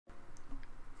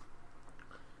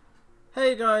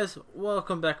Hey guys,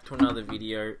 welcome back to another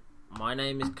video. My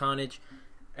name is Karnage,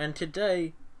 and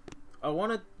today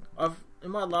in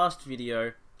my last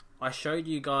video I showed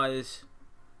you guys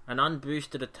an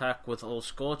unboosted attack with all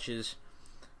Scorchers.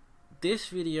 This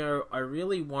video I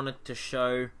really wanted to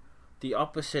show the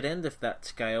opposite end of that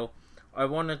scale. I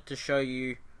wanted to show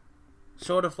you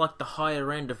sort of like the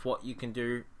higher end of what you can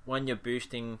do when you're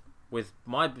boosting with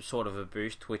my sort of a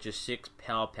boost, which is 6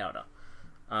 power powder.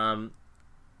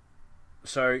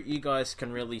 So you guys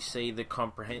can really see the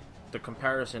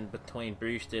comparison between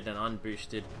boosted and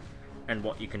unboosted and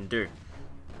what you can do.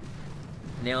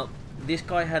 Now, this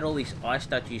guy had all these ice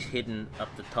statues hidden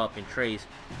up the top in trees,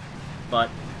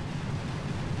 but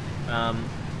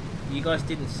you guys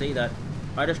didn't see that.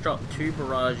 I just dropped 2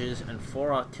 barrages and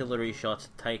 4 artillery shots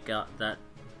to take out that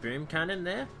boom cannon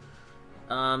there.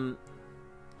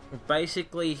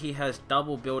 Basically, he has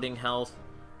double building health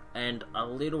and a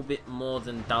little bit more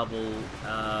than double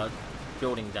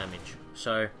building damage.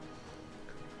 So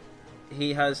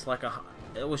he has like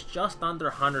it was just under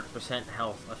 100%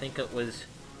 health. I think it was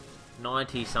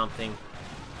 90 something.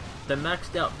 The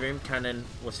maxed out boom cannon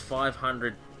was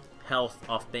 500 health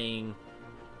off being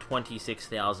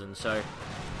 26,000. So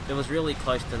it was really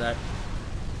close to that,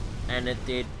 and it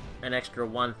did an extra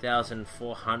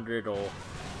 1,400 or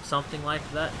something like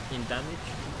that in damage.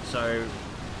 So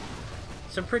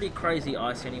some pretty crazy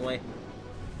ice anyway.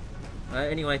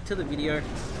 Anyway, to the video.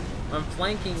 I'm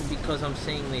flanking because I'm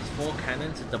seeing these 4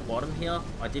 cannons at the bottom here.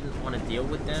 I didn't want to deal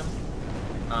with them.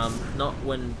 Not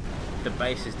when the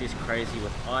base is this crazy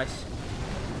with ice.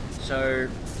 So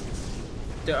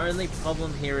the only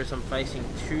problem here is I'm facing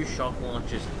 2 shock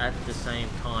launchers at the same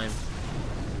time.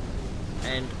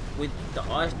 And with the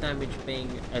ice damage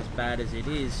being as bad as it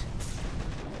is,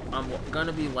 I'm going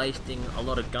to be wasting a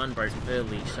lot of gunboat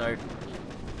early. So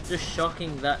just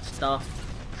shocking that stuff,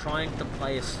 trying to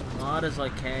play as smart as I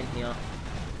can here,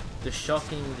 just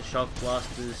shocking the shock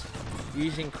blasters,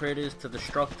 using critters to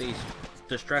distract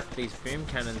these boom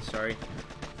cannons, sorry.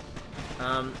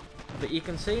 But you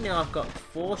can see now I've got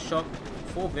 4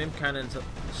 boom cannons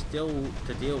still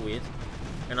to deal with,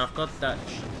 and I've got that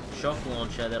shock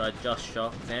launcher that I just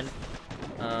shot then.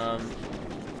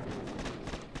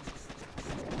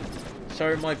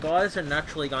 So my guys are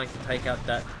naturally going to take out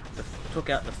took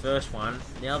out the first one,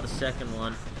 now the second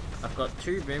one. I've got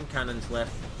 2 boom cannons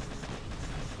left.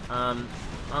 I'm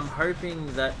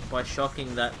hoping that by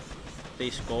shocking that,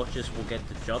 these Scorchers will get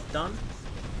the job done,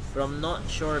 but I'm not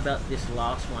sure about this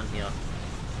last one here.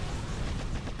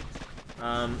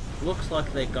 Looks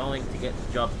like they're going to get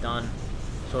the job done,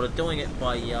 sort of doing it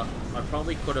by ear. I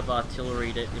probably could have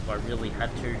artilleried it if I really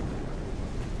had to.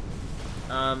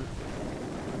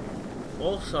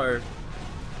 Also,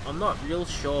 I'm not real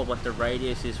sure what the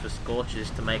radius is for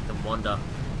Scorchers to make them wander.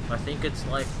 I think it's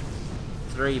like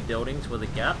 3 buildings with a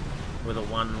gap, with a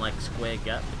 1 like square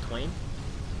gap between.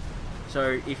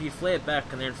 So if you flare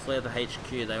back and then flare the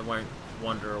HQ, they won't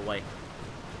wander away.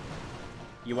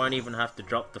 You won't even have to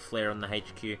drop the flare on the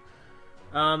HQ.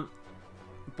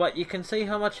 But you can see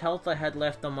how much health I had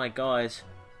left on my guys.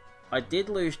 I did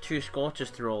lose 2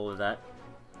 Scorchers through all of that,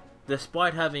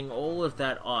 despite having all of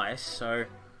that ice. So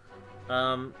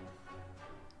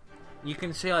you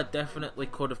can see I definitely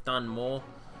could have done more.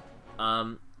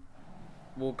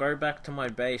 We'll go back to my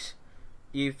base.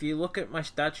 If you look at my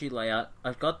statue layout,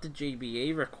 I've got the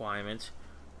GBE requirements,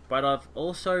 but I've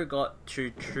also got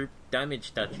 2 troop damage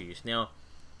statues. Now,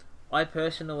 I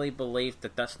personally believe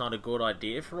that that's not a good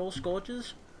idea for all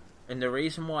Scorchers, and the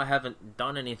reason why I haven't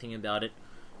done anything about it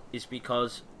is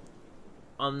because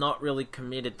I'm not really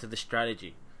committed to the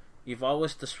strategy. If I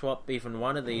was to swap even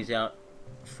one of these out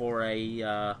for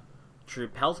a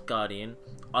Troop Health Guardian,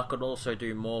 I could also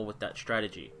do more with that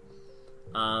strategy.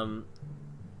 I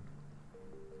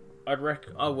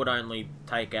would only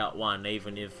take out 1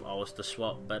 even if I was to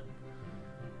swap, but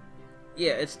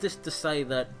yeah, it's just to say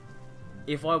that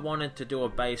if I wanted to do a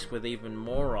base with even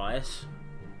more ice,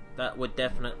 that would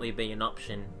definitely be an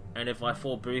option. And if I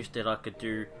full boosted, I could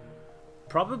do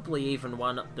probably even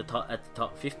one at the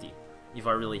top 50 if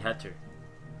I really had to.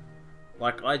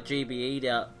 Like, I GBE'd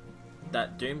out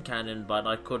that Doom Cannon, but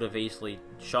I could have easily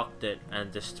shocked it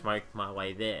and just smoked my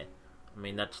way there. I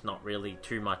mean, that's not really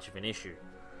too much of an issue.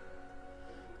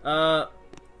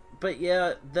 But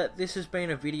yeah, this has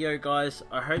been a video, guys.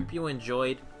 I hope you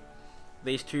enjoyed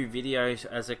these 2 videos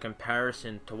as a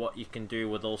comparison to what you can do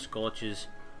with all Scorchers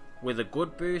with a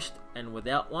good boost and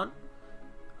without one.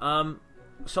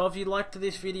 So if you liked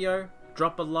this video,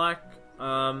 drop a like,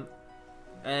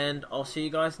 and I'll see you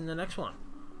guys in the next one.